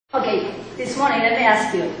Okay, this morning let me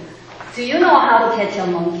ask you, do you know how to catch a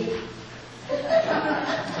monkey?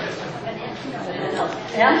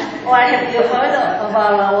 Yeah? Or have you heard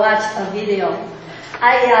about or watched a video?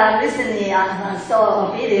 I recently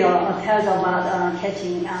saw a video that tells about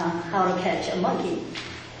catching, how to catch a monkey.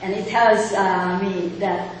 And it tells me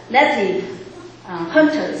that native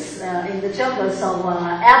hunters in the jungles of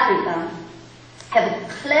Africa have a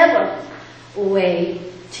clever way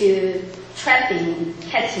to trapping,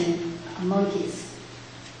 catching monkeys.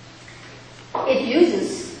 We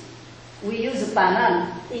use a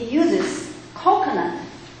banana, it uses coconut,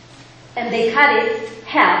 and they cut it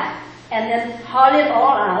half, and then haul it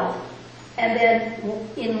all out, and then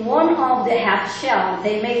in one of the half shell,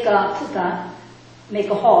 they make a puka, make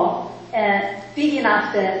a hole, big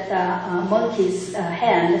enough that the monkey's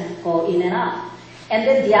hand go in and out. And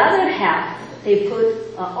then the other half, they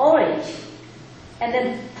put orange, and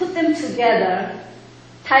then put them together,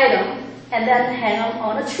 tie them, and then hang them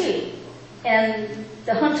on a tree. And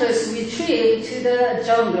the hunters retrieve to the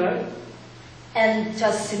jungle and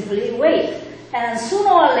just simply wait. And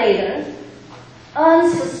sooner or later,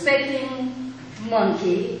 unsuspecting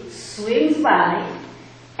monkey swims by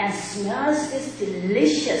and smells this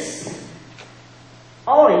delicious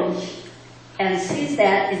orange and sees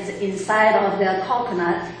that it's inside of the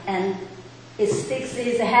coconut, and it sticks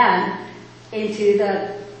his hand into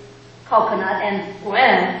the coconut and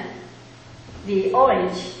grab the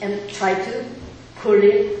orange and try to pull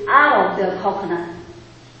it out of the coconut.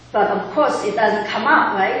 But of course it doesn't come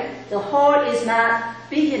out, right? The hole is not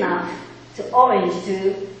big enough to orange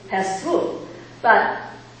to pass through. But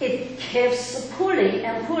it keeps pulling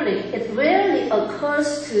and pulling. It rarely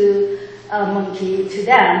occurs to a monkey, to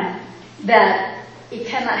them, that it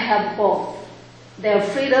cannot have both their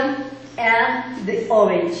freedom and the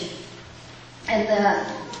orange. And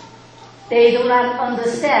they do not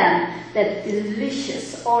understand that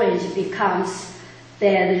delicious orange becomes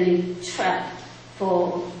deadly trap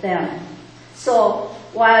for them. So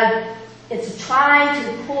while it's trying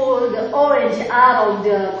to pull the orange out of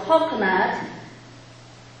the coconut,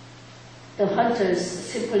 the hunters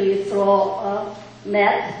simply throw a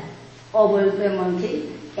net over the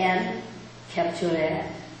monkey and capture it.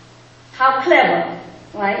 How clever,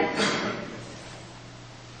 right?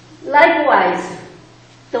 Likewise,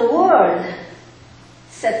 the world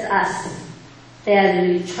sets us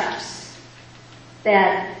deadly traps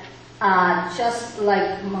that are just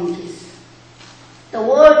like monkeys. The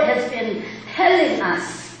world has been telling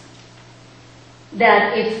us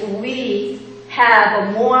that if we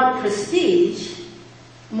have more prestige,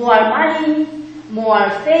 more money, more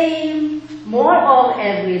fame, more of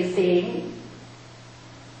everything,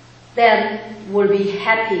 then we'll be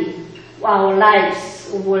happy. Our lives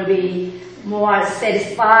will be more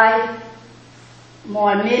satisfied,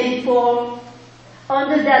 more meaningful.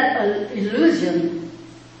 Under that illusion,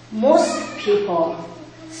 most people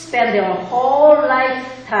spend their whole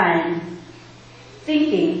lifetime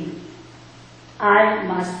thinking, I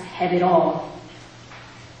must have it all.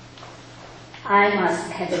 I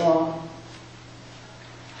must have it all.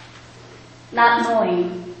 Not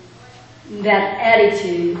knowing that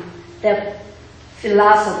attitude, that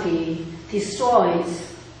philosophy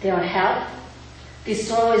destroys their health,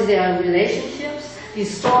 destroys their relationships,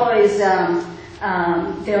 destroys their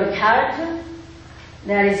character.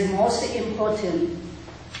 That is most important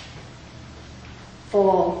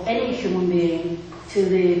for any human being to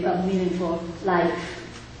live a meaningful life.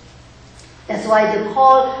 That's why the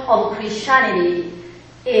call of Christianity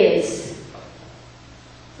is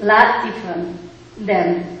a lot different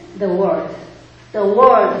than the world. The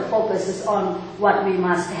world focuses on what we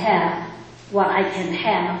must have, what I can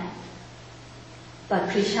have. But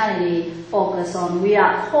Christianity focuses on, we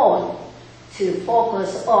are called to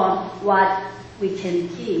focus on what we can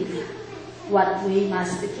give, what we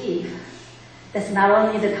must give. That's not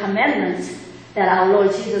only the commandments that our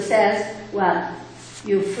Lord Jesus says, well,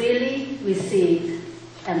 you freely receive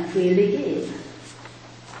and freely give.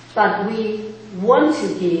 But we want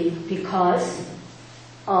to give because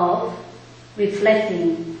of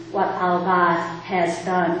reflecting what our God has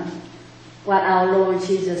done, what our Lord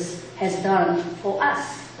Jesus has done for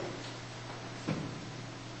us.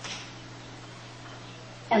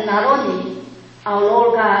 And not only our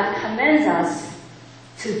Lord God commands us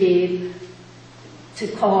to give, to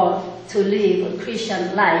call, to live a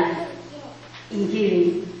Christian life in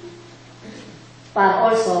giving, but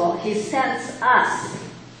also He sends us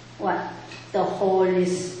the Holy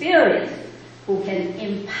Spirit, who can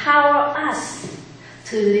empower us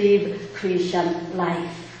to live Christian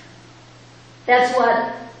life. That's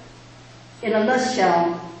what, in a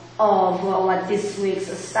nutshell, of what this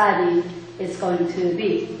week's study is going to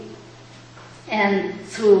be. And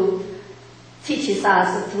teaches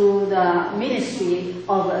us through the ministry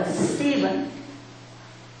of Stephen.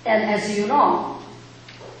 And as you know,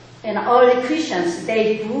 in early Christians,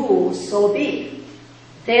 they grew so big.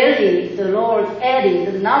 Daily, the Lord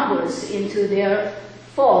added the numbers into their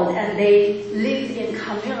fold, and they lived in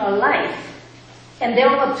communal life. And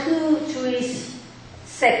there were two Jewish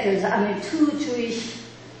sectors, two Jewish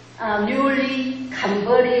newly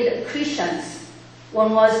converted Christians.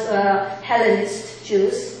 One was Hellenist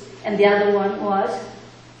Jews, and the other one was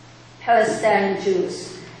Palestinian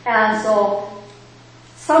Jews. And so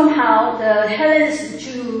somehow the Hellenist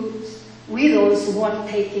Jews' widows weren't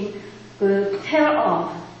taken good care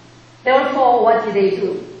of. Therefore, what did they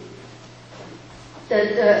do?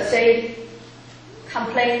 They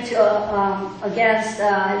complained against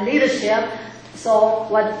leadership. So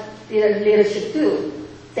what did the leadership do?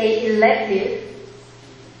 They elected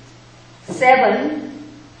 7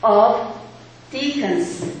 of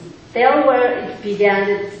deacons. There where it began,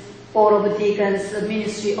 the board of deacons, the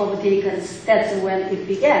ministry of deacons. That's when it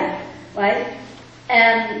began, right?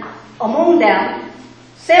 And among them,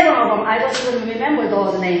 7 of them, I don't even remember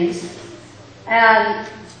those names. And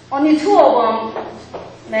only 2 of them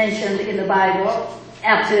mentioned in the Bible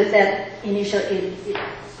after that initial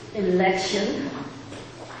election.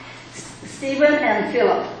 Stephen and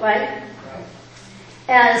Philip, right?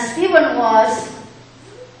 And Stephen was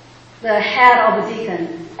the head of a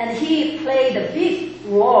deacon, and he played a big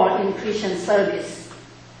role in Christian service.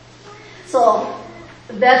 So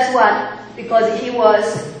that's what, because he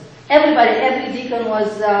was, every deacon was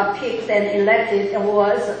picked and elected and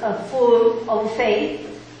was full of faith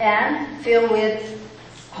and filled with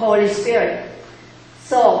Holy Spirit.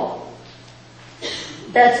 So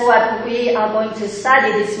that's what we are going to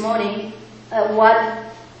study this morning.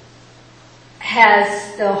 What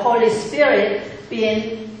has the Holy Spirit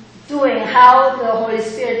been doing, how the Holy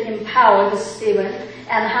Spirit empowered Stephen,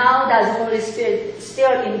 and how does the Holy Spirit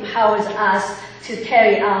still empowers us to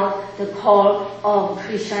carry out the call of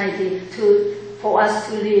Christianity, for us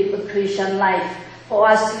to live a Christian life, for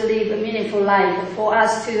us to live a meaningful life, for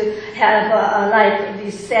us to have a life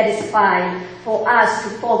be satisfied, for us to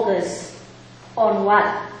focus on what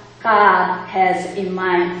God has in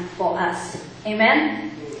mind for us.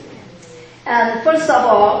 Amen? And first of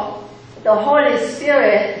all, the Holy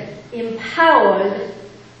Spirit empowered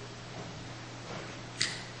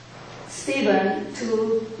Stephen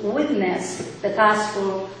to witness the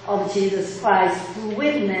gospel of Jesus Christ, to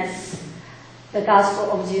witness the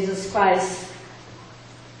gospel of Jesus Christ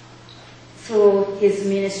through his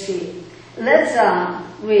ministry. Let's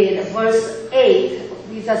read verse 8.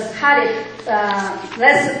 We just started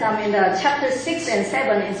chapter 6 and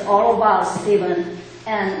 7 is all about Stephen,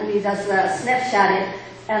 and we just snapshot it.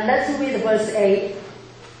 And let's read verse 8.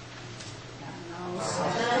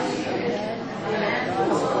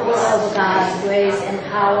 Of God's grace and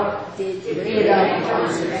power did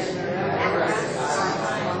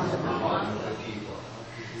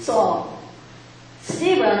So,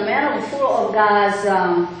 Stephen, a man full of God's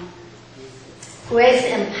grace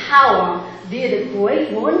and power, did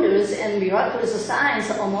great wonders and miraculous signs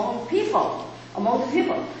among the people.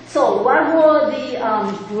 So, what were the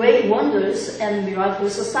great wonders and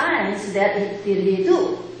miraculous signs that did he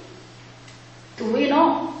do? Do we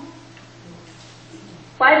know?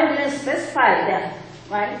 Bible didn't specify that,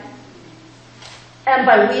 right?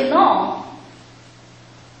 But we know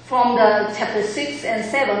from the chapter 6 and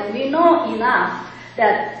 7, we know enough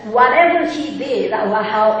that whatever he did, or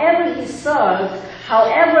however he served,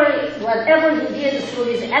 whatever he did through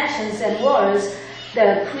his actions and words,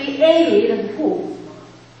 the created who?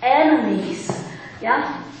 Enemies.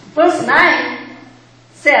 Yeah? Verse 9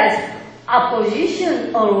 says,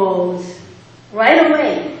 opposition arose right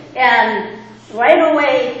away. And right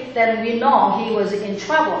away, then we know he was in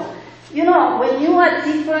trouble. You know, when you are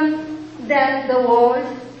different than the world,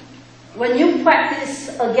 when you practice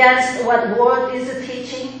against what the world is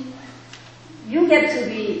teaching, you get to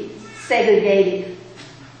be segregated.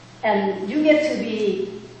 And you get to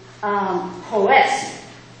be harassed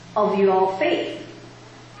of your faith.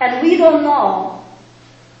 And we don't know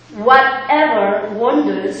whatever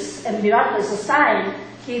wonders and miraculous sign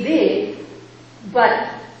he did, but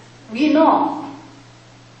we know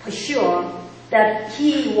for sure that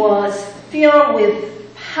he was filled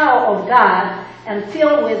with power of God and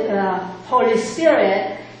filled with the Holy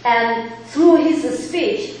Spirit, and through his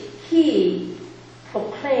speech, he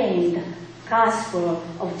proclaimed gospel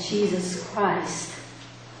of Jesus Christ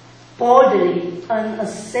boldly,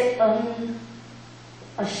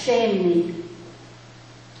 unashamedly.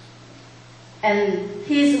 And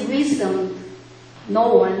his wisdom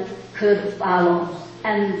no one could follow.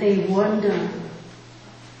 And they wonder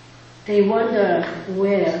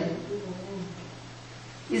where.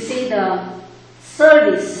 You see, the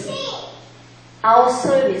service, our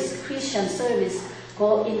service, Christian service,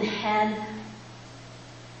 go in hand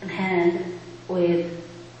with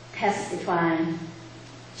testifying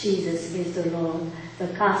Jesus is the Lord. The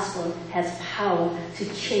gospel has power to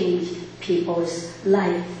change people's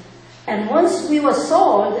life. And once we were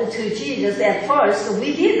sold to Jesus at first,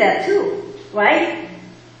 we did that too, right?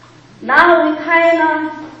 Now we kind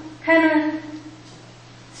of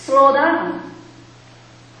slow down.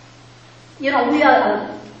 You know, we are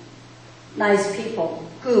nice people,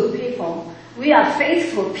 good people. We are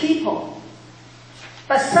faithful people.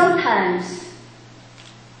 But sometimes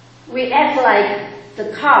we act like the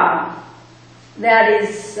car that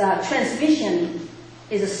is transmission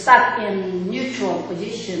is stuck in neutral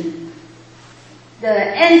position.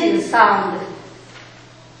 The engine sound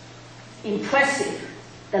impressive.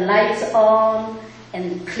 The lights on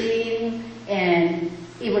and clean, and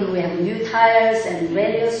even we have new tires and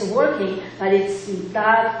radios working, but it's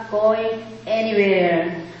not going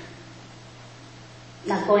anywhere.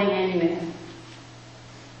 Not going anywhere.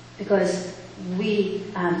 Because we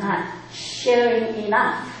are not sharing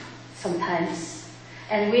enough sometimes.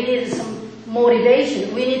 And we need some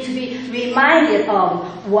motivation. We need to be reminded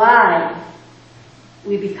of why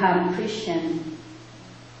we become Christian.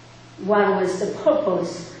 What was the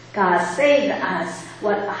purpose God saved us?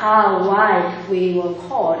 Why we were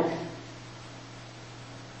called?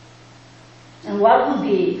 And what would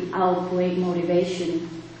be our great motivation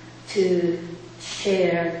to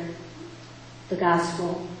share the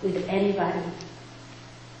gospel with anybody?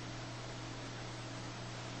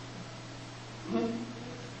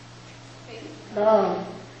 Love.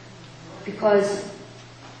 Because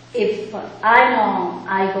if I know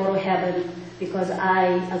I go to heaven because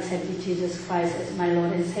I accepted Jesus Christ as my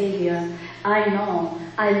Lord and Savior, I know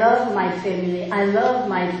I love my family, I love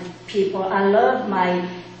my people, I love my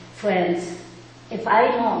friends. If I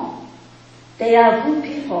know they are good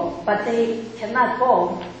people, but they cannot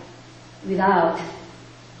go without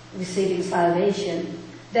receiving salvation,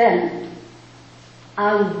 then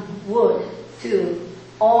I would do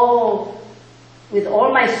with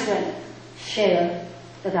all my strength, share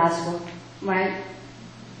the gospel, right?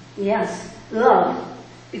 Yes, love.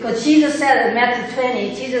 Because Jesus said in Matthew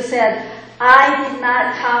 20, Jesus said, I did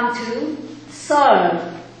not come to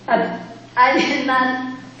serve. I did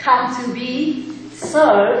not come to be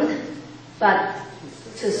served, but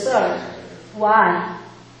to serve. Why?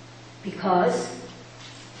 Because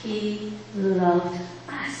he loved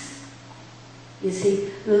us. You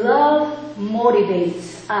see, love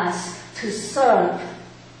motivates us to serve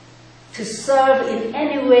in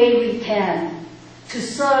any way we can. To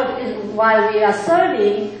serve while we are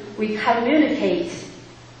serving, we communicate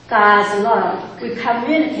God's love. We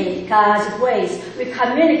communicate God's grace. We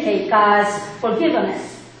communicate God's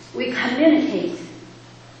forgiveness. We communicate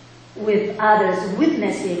with others,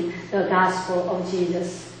 witnessing the gospel of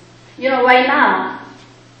Jesus. You know, right now,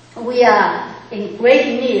 we are in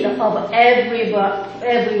great need of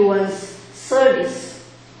everyone's service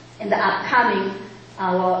in the upcoming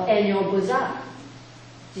our annual bazaar.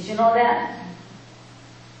 Did you know that?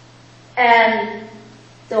 And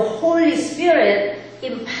the Holy Spirit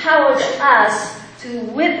empowers us to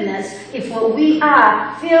witness. If we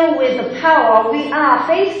are filled with the power, we are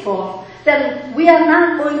faithful, then we are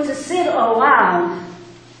not going to sit around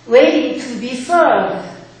waiting to be served.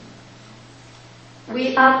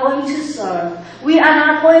 We are going to serve. We are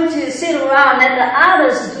not going to sit around and the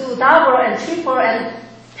others do double and triple and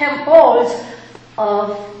tenfold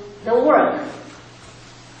of the work.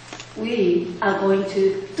 We are going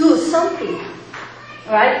to do something,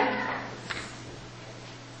 right?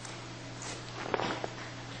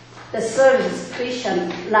 The service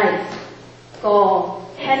Christian life go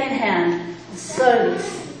hand in hand with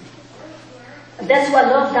service. That's what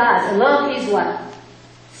love does. Love is what?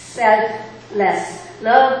 Selfless.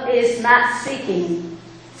 Love is not seeking,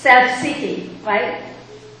 self-seeking, right?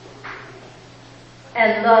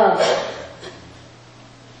 And love,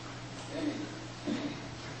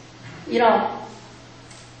 you know,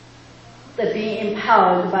 the being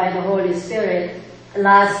empowered by the Holy Spirit.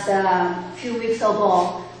 Last few weeks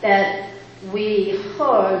ago, that we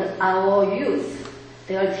heard our youth,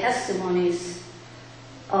 their testimonies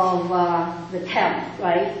of the camp,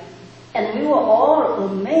 right? And we were all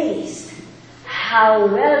amazed how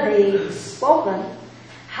well they spoken,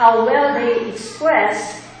 how well they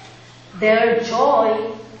expressed their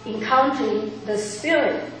joy encountering the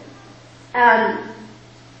Spirit. And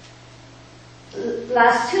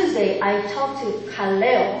last Tuesday, I talked to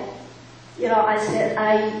Khalil. I said,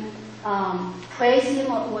 I praise him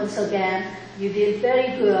once again. You did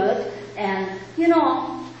very good. And,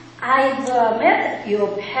 I've met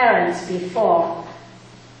your parents before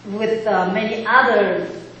with many other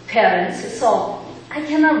parents, so I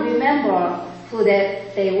cannot remember who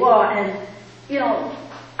they were. And,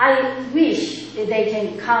 I wish they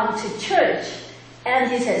can come to church.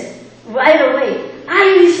 And he says, right away,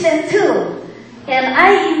 I wish that too. And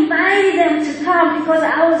I invited them to come because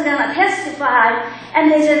I was going to testify.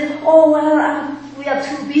 And they said, oh, well, we are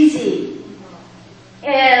too busy.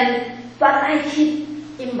 But I keep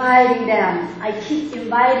inviting them.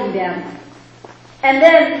 And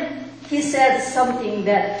then he said something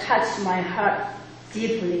that touched my heart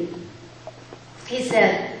deeply. He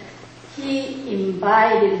said he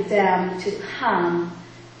invited them to come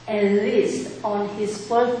at least on his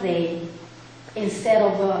birthday instead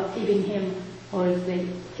of giving him birthday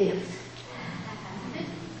gift.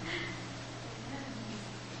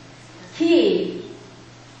 He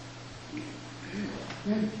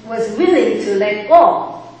was willing to let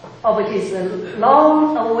go of his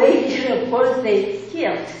long-awaited birthday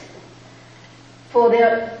gift for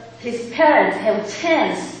his parents have a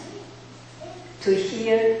chance to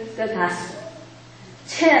hear the gospel,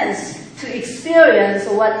 chance to experience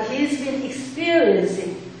what he's been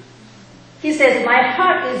experiencing. He says, my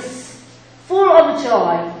heart is full of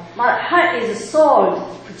joy. My heart is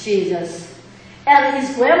sold to Jesus. And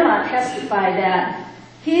his grandma testified that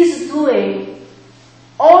he's doing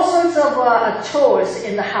all sorts of chores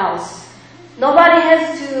in the house. Nobody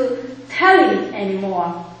has to tell him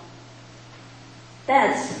anymore.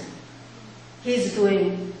 That's he's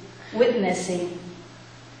doing, witnessing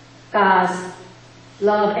God's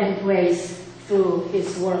love and grace through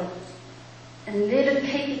his work. And little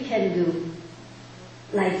Katie can do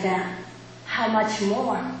like that. How much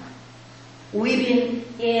more? We've been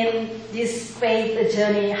in this faith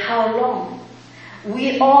journey how long?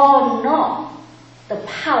 We all know the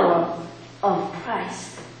power of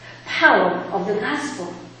Christ, power of the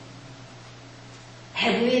gospel.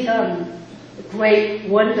 Have we done great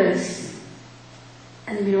wonders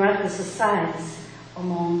and miraculous signs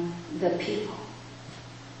among the people?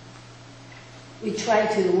 We try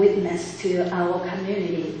to witness to our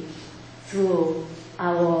community through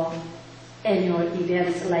our annual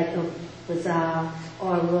events like the bazaar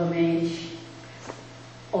or Ramesh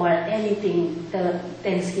or anything, the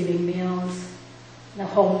Thanksgiving meals, the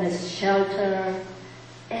homeless shelter,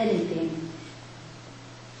 anything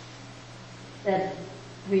that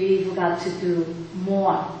we've got to do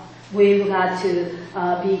more. We've got to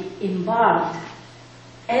be involved.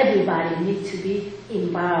 Everybody needs to be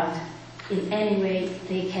involved in any way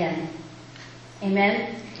they can.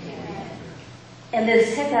 Amen? Amen. And the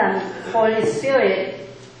second, Holy Spirit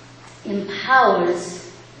empowered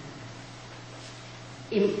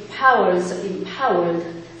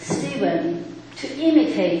Stephen to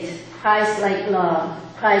imitate Christ-like love,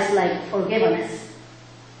 Christ-like forgiveness.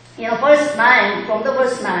 Verse 9, from the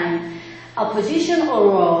verse 9, opposition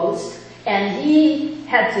arose and he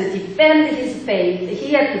had to defend his faith.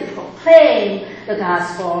 He had to proclaim the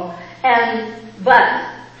gospel, but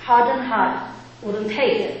hardened heart wouldn't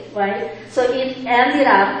take it, right? So it ended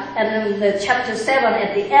up, and in the chapter 7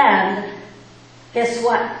 at the end, guess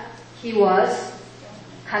what? He was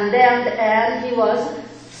condemned and he was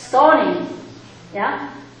stoning.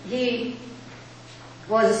 Yeah? He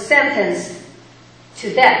was sentenced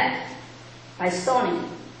to death by stoning.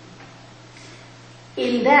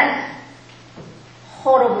 In that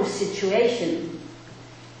horrible situation,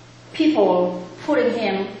 people putting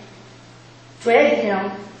him, dragging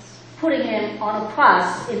him, putting him on a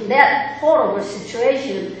cross, in that horrible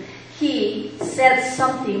situation, he said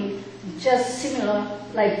something just similar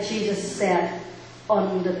like Jesus said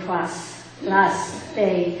on the cross last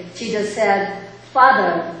day. Jesus said,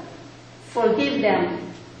 Father, forgive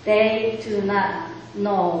them. They do not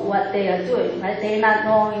know what they are doing, right? They're not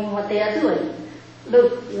knowing what they are doing.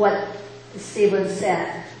 Look what Stephen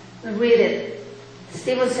said. Read it.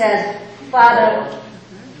 Stephen said, Father,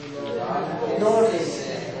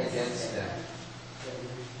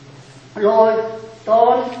 Lord,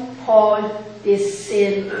 don't hold this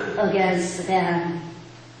sin against them.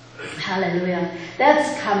 Hallelujah.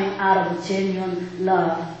 That's coming out of genuine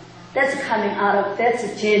love.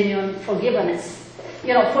 That's genuine forgiveness.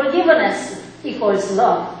 Forgiveness equals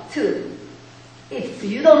love too. If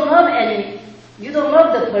you don't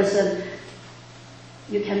love the person,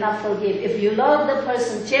 you cannot forgive. If you love the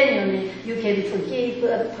person genuinely, you can forgive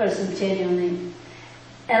the person genuinely.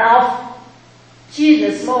 And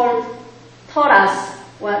Jesus, Lord, taught us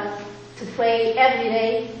what to pray every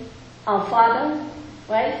day, our Father,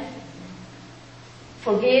 right?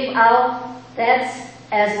 Forgive our debts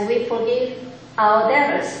as we forgive our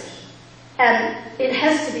debtors. And it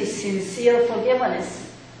has to be sincere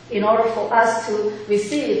forgiveness in order for us to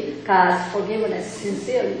receive God's forgiveness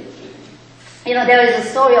sincerely. You know, there is a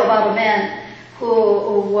story about a man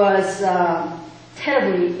who was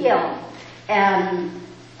terribly ill, and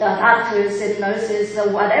the doctors and nurses,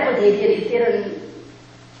 whatever they did, it didn't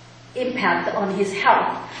impact on his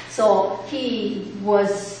health. So he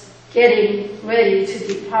was getting ready to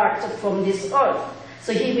depart from this earth.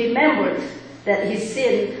 So he remembered that he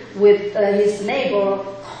sinned with his neighbor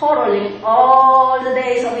quarreling all the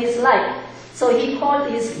days of his life. So he called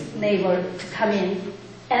his neighbor to come in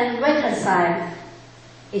and reconcile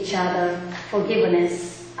each other,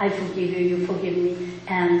 forgiveness. I forgive you, you forgive me.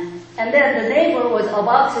 And then the neighbor was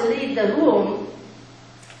about to leave the room.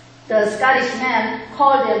 The Scottish man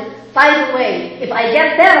called him, by the way, if I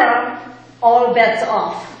get better, all bets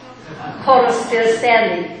off. Quarrel still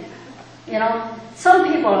standing. You know, some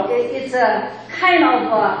people, it's a kind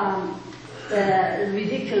of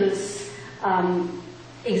ridiculous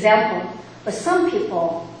example, but some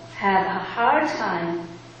people have a hard time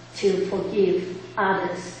to forgive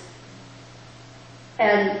others.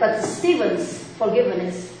 But Stephen's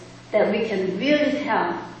forgiveness, that we can really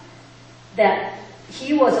tell that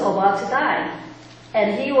he was about to die,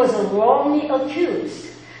 and he was wrongly accused.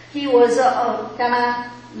 He was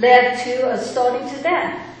gonna led to a stoning to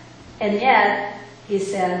death, and yet he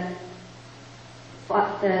said,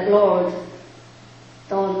 Lord,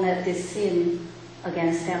 don't let this sin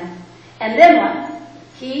against them. And then what?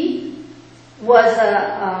 He was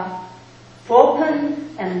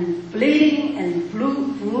broken and bleeding and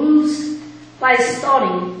bruised by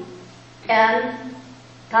stoning and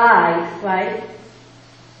died, right?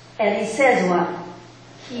 And he says what?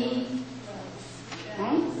 He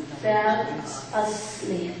fell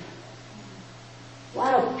asleep.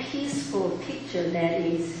 What a peaceful picture that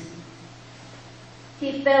is.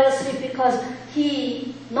 He fell asleep because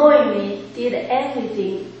he knowingly did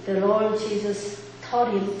everything the Lord Jesus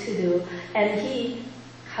taught him to do, and he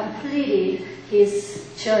completed his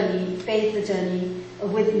journey, faith journey,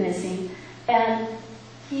 witnessing, and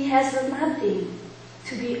he has nothing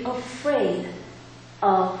to be afraid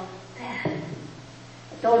of death.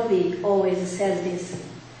 Dorothy always says this: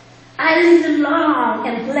 I lived a long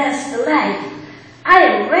and blessed life. I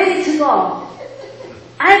am ready to go.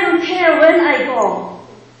 I don't care when I go.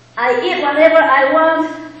 I eat whatever I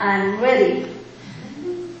want. I'm ready.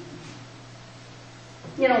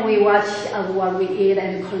 You know, we watch what we eat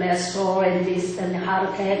and cholesterol and this and heart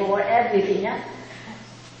attack or everything. Yeah?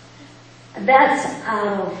 That's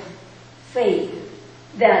out of faith,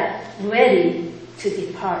 that ready to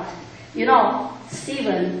depart. You know,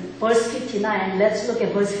 Stephen, verse 59, let's look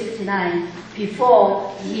at verse 59.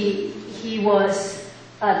 Before he was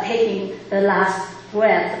taking the last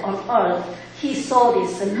breath on earth, he saw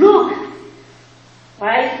this. Look,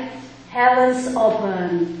 right? Heavens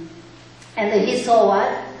open. And then he saw what?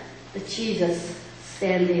 The Jesus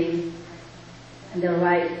standing on the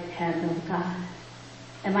right hand of God.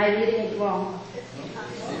 Am I reading it wrong?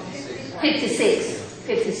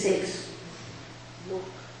 56.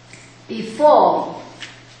 Before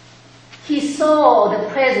he saw the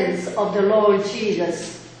presence of the Lord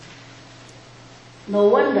Jesus, no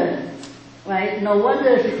wonder, right? No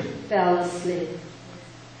wonder he fell asleep.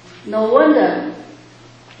 No wonder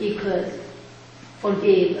he could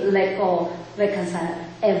forgive, let go, reconcile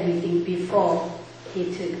everything before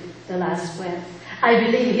he took the last breath. I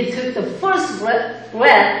believe he took the first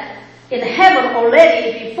breath in heaven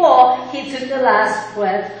already before he took the last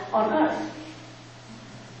breath on earth.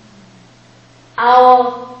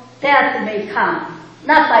 Our death may come,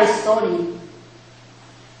 not by stoning,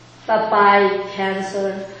 but by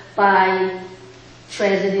cancer, by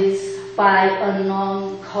tragedies, by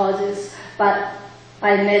unknown causes, but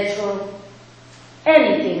by natural,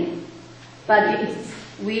 anything. But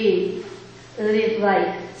if we live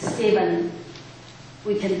like Stephen,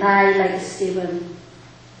 we can die like Stephen,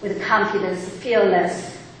 with confidence,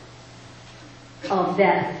 fearless of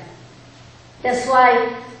death. That's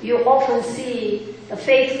why you often see the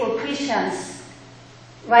faithful Christians,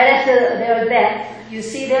 right after their death, you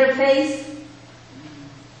see their face,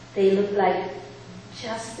 they look like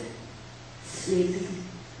just sleeping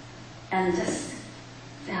and just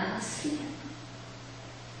fell asleep.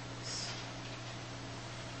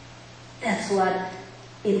 That's what,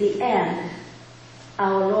 in the end,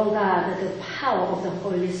 our Lord God, the power of the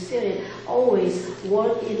Holy Spirit, always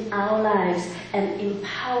works in our lives and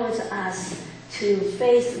empowers us to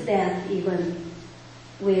face death even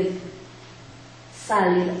with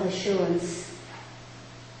silent assurance.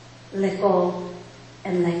 Let go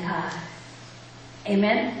and let God.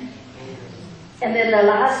 Amen? And then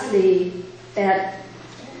lastly, that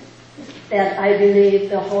I believe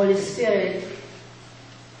the Holy Spirit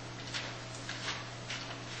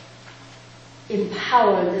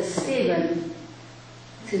empowered Stephen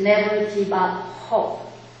to never give up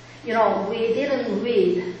hope. You know, we didn't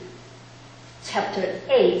read chapter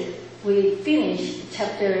 8. We finished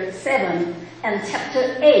chapter 7 and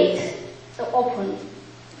chapter 8, the open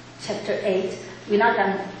chapter 8. We're not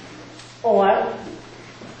going to, or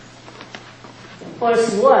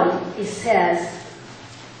verse 1, it says,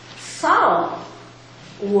 Saul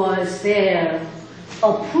was there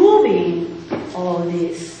approving all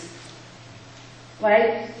this.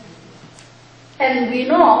 Right? And we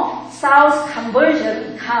know Saul's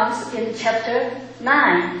conversion comes in chapter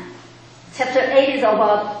 9. Chapter 8 is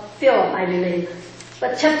about Philip, I believe.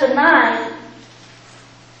 But chapter 9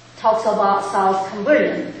 talks about Saul's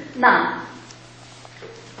conversion. Now,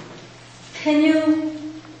 can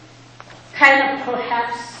you kind of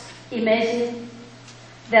perhaps imagine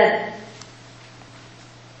that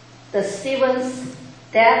the Stephen's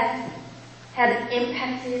death had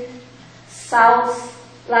impacted Saul's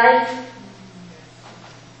life?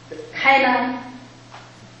 Kind of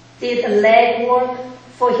did the legwork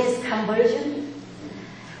for his conversion?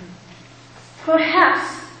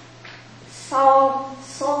 Perhaps Saul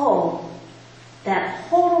saw that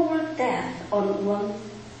horrible death on one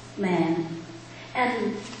man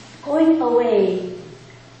and going away.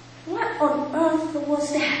 What on earth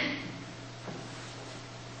was that?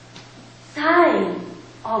 Dying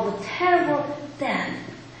of a terrible death,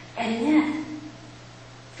 and yet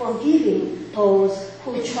forgiving those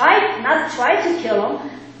who not tried to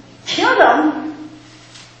kill them,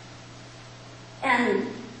 and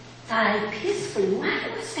died peacefully.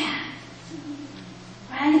 What was that?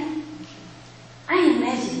 Right? I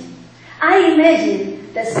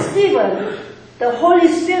imagine that Stephen, the Holy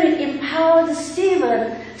Spirit empowered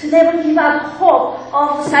Stephen to never give up hope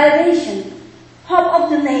of salvation, hope of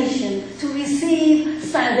the nation, to receive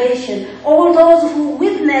salvation. All those who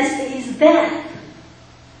witnessed his death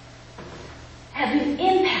have been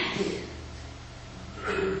impacted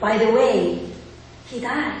by the way he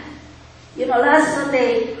died. You know, last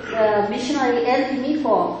Sunday, missionary Andy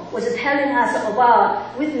Miko was telling us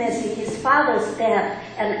about witnessing his father's death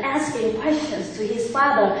and asking questions to his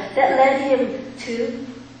father that led him to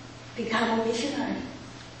become a missionary.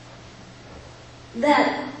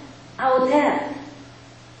 That our death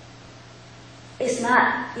is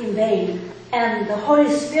not in vain. And the Holy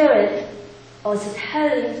Spirit was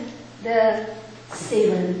telling the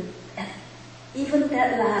Stephen at even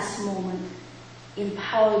that last moment,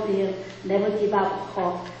 empower them, never give up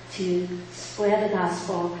hope to spread the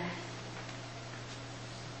gospel,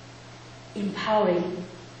 empowering.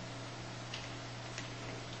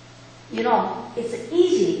 You know, it's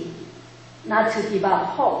easy not to give up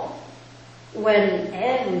hope when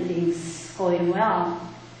everything's going well.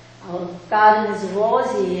 Our garden is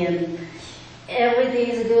rosy and everything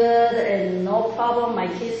is good and no problem. My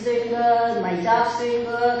kids doing good, my job's doing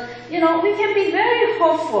good. You know, we can be very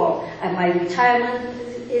hopeful. And my retirement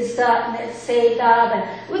is saved up,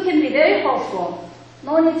 and we can be very hopeful.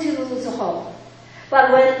 No need to lose hope.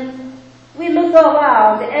 But when we look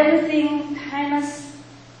around, everything kind of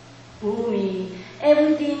gloomy,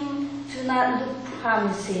 everything do not look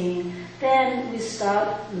promising, then we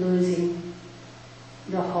start losing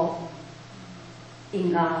the hope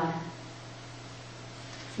in God.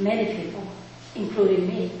 Many people, including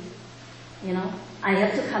me, you know, I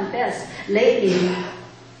have to confess, lately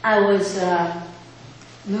I was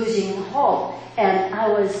losing hope, and I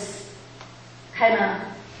was kind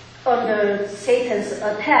of under Satan's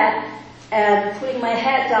attack and putting my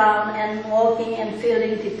head down and walking and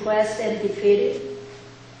feeling depressed and defeated.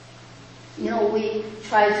 You know, we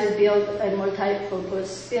try to build a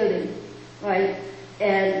multi-purpose building, right?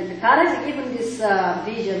 And God has given this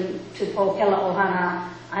vision to Paul Keller Ohana,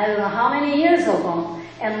 I don't know how many years ago,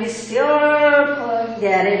 and we still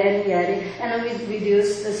get it, and we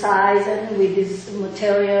reduce the size and reduce the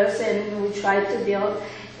materials, and we try to build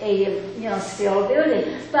a steel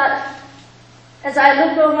building. But as I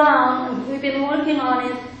look around, we've been working on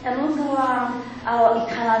it, and look around, our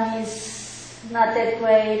economy is not that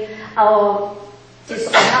great. Our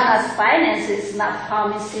Ohana's finances is not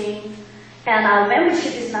promising, and our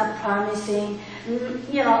membership is not promising.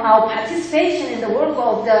 You know, our participation in the work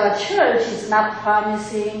of the church is not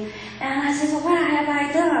promising. And I said, so what have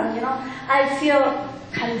I done? You know, I feel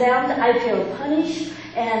condemned, I feel punished.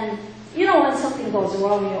 And, you know, when something goes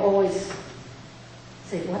wrong, you always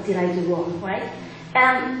say, what did I do wrong, right?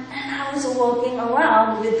 And I was walking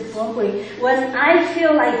around with grumbling. When I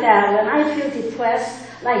feel like that, when I feel depressed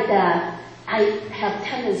like that, I have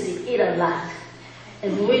tendency to eat a lot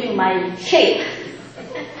and ruining my shape.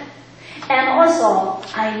 And also,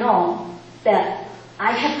 I know that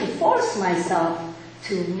I have to force myself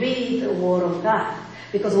to read the Word of God,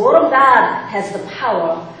 because the Word of God has the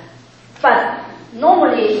power. But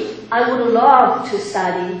normally, I would love to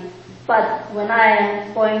study, but when I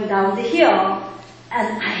am going down the hill,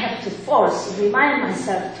 and I have to remind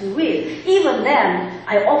myself to read. Even then,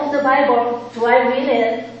 I open the Bible, do I read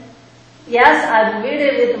it? Yes, I read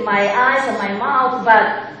it with my eyes and my mouth,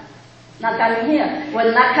 but not coming here.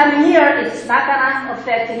 When not coming here, it's not gonna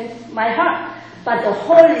affect my heart. But the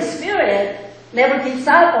Holy Spirit never gives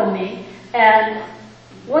up on me. And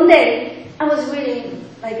one day, I was reading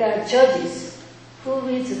like Judges. Who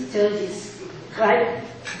reads Judges, right?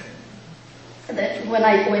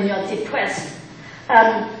 When you're depressed.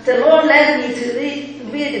 The Lord led me to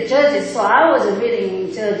read the Judges, so I was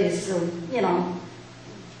reading Judges,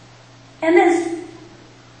 And then,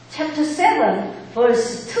 chapter 7,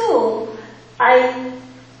 verse 2,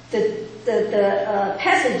 the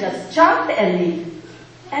passage just jumped at me.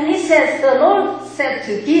 And he says, the Lord said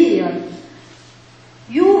to Gideon,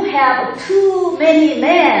 you have too many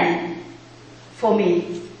men for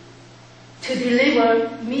me to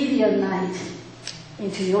deliver Midianites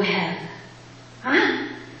into your hand. Huh?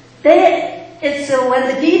 It's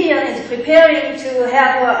when the Gideon is preparing to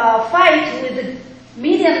have a fight with the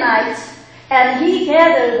Midianites, and he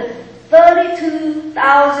gathered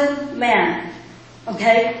 32,000 men.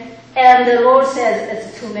 Okay? And the Lord says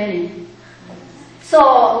it's too many. So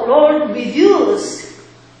Lord reduced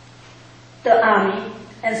the army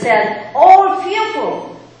and said, all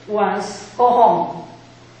fearful ones go home.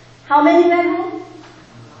 How many went home?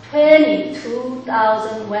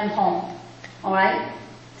 22,000 went home. All right?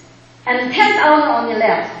 And 10,000 only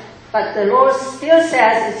left. But the Lord still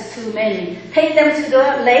says it's too many. Take them to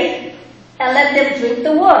the lake and let them drink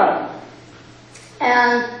the water.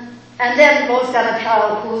 And then the Lord's going to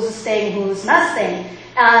tell who's staying, who's not staying.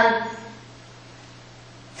 And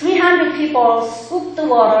 300 people scooped the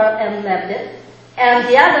water and left it. And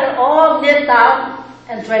the other all knelt down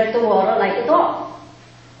and drank the water like a dog.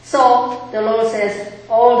 So the Lord says,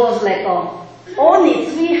 all those let go. Only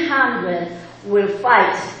 300 will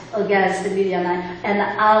fight against the Midianites, and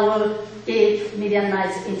I will give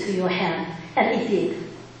Midianites into your hand. And he did.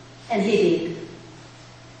 And he did.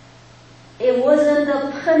 It wasn't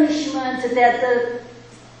the punishment that the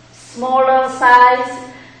smaller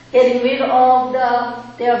size, getting rid of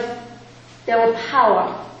their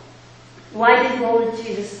power. Why did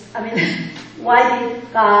why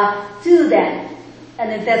did God do that?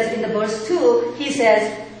 And that's in the verse 2, he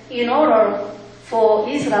says, in order for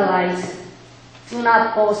Israelites, do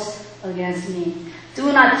not boast against me.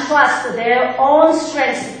 Do not trust their own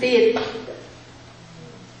strength did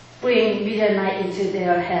bring Midianite into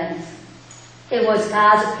their hands. It was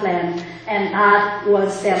God's plan, and God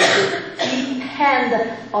wants them to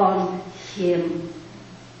depend on Him.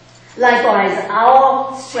 Likewise,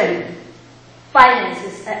 our strength,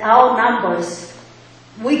 finances, and our numbers,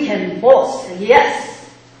 we can boast. Yes,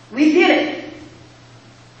 we did it.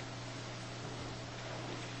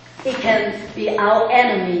 It can be our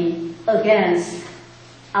enemy against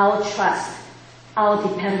our trust, our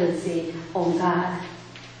dependency on God.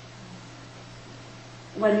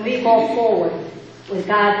 When we go forward with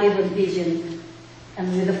God-given vision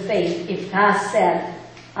and with the faith, if God said,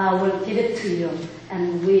 I will give it to you,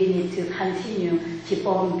 and we need to continue, keep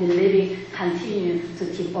on believing, continue to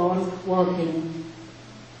keep on working.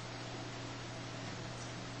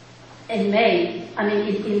 It may,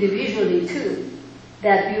 individually too,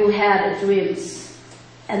 that you had dreams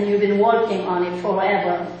and you've been working on it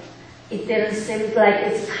forever. It didn't seem like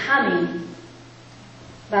it's coming.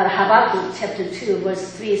 But Habakkuk chapter 2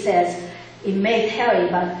 verse 3 says, it may tarry,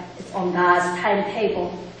 but it's on God's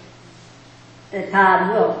timetable. That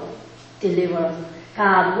God will deliver.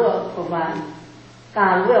 God will provide.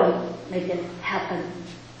 God will make it happen.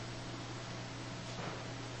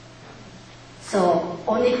 So,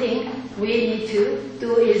 only thing we need to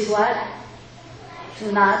do is what?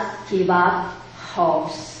 Do not give up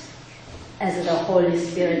hope, as the Holy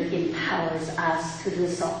Spirit empowers us to do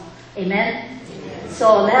so. Amen? Amen.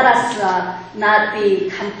 So let us not be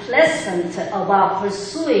complacent about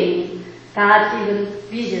pursuing God-given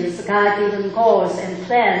visions, God-given goals and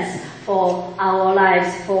plans for our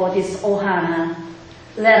lives for this Ohana.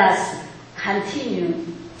 Let us continue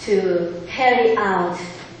to carry out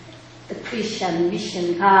the Christian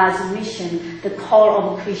mission, God's mission, the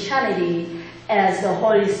call of Christianity, as the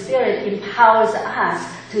Holy Spirit empowers us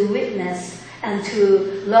to witness and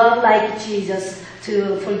to love like Jesus,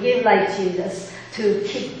 to forgive like Jesus, to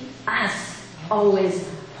keep us always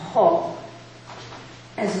whole.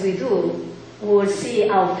 As we do, we will see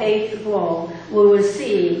our faith grow. We will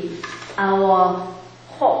see our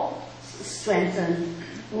hope strengthen.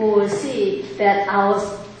 We will see that our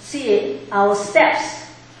steps.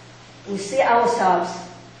 We see ourselves.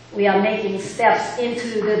 We are making steps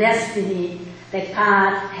into the destiny that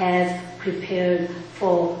God has prepared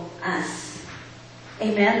for us.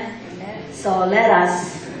 Amen? Amen. So let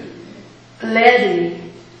us gladly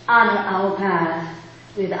honor our God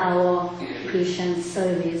with our Christian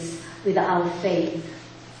service, with our faith.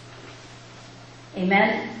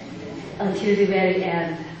 Amen? Amen. Until the very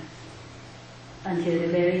end. Until the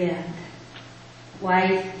very end.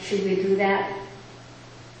 Why should we do that?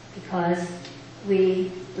 Because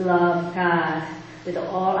we love God with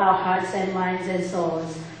all our hearts and minds and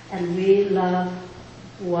souls, and we love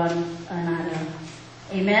one another.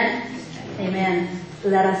 Amen? Amen.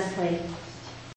 Let us pray.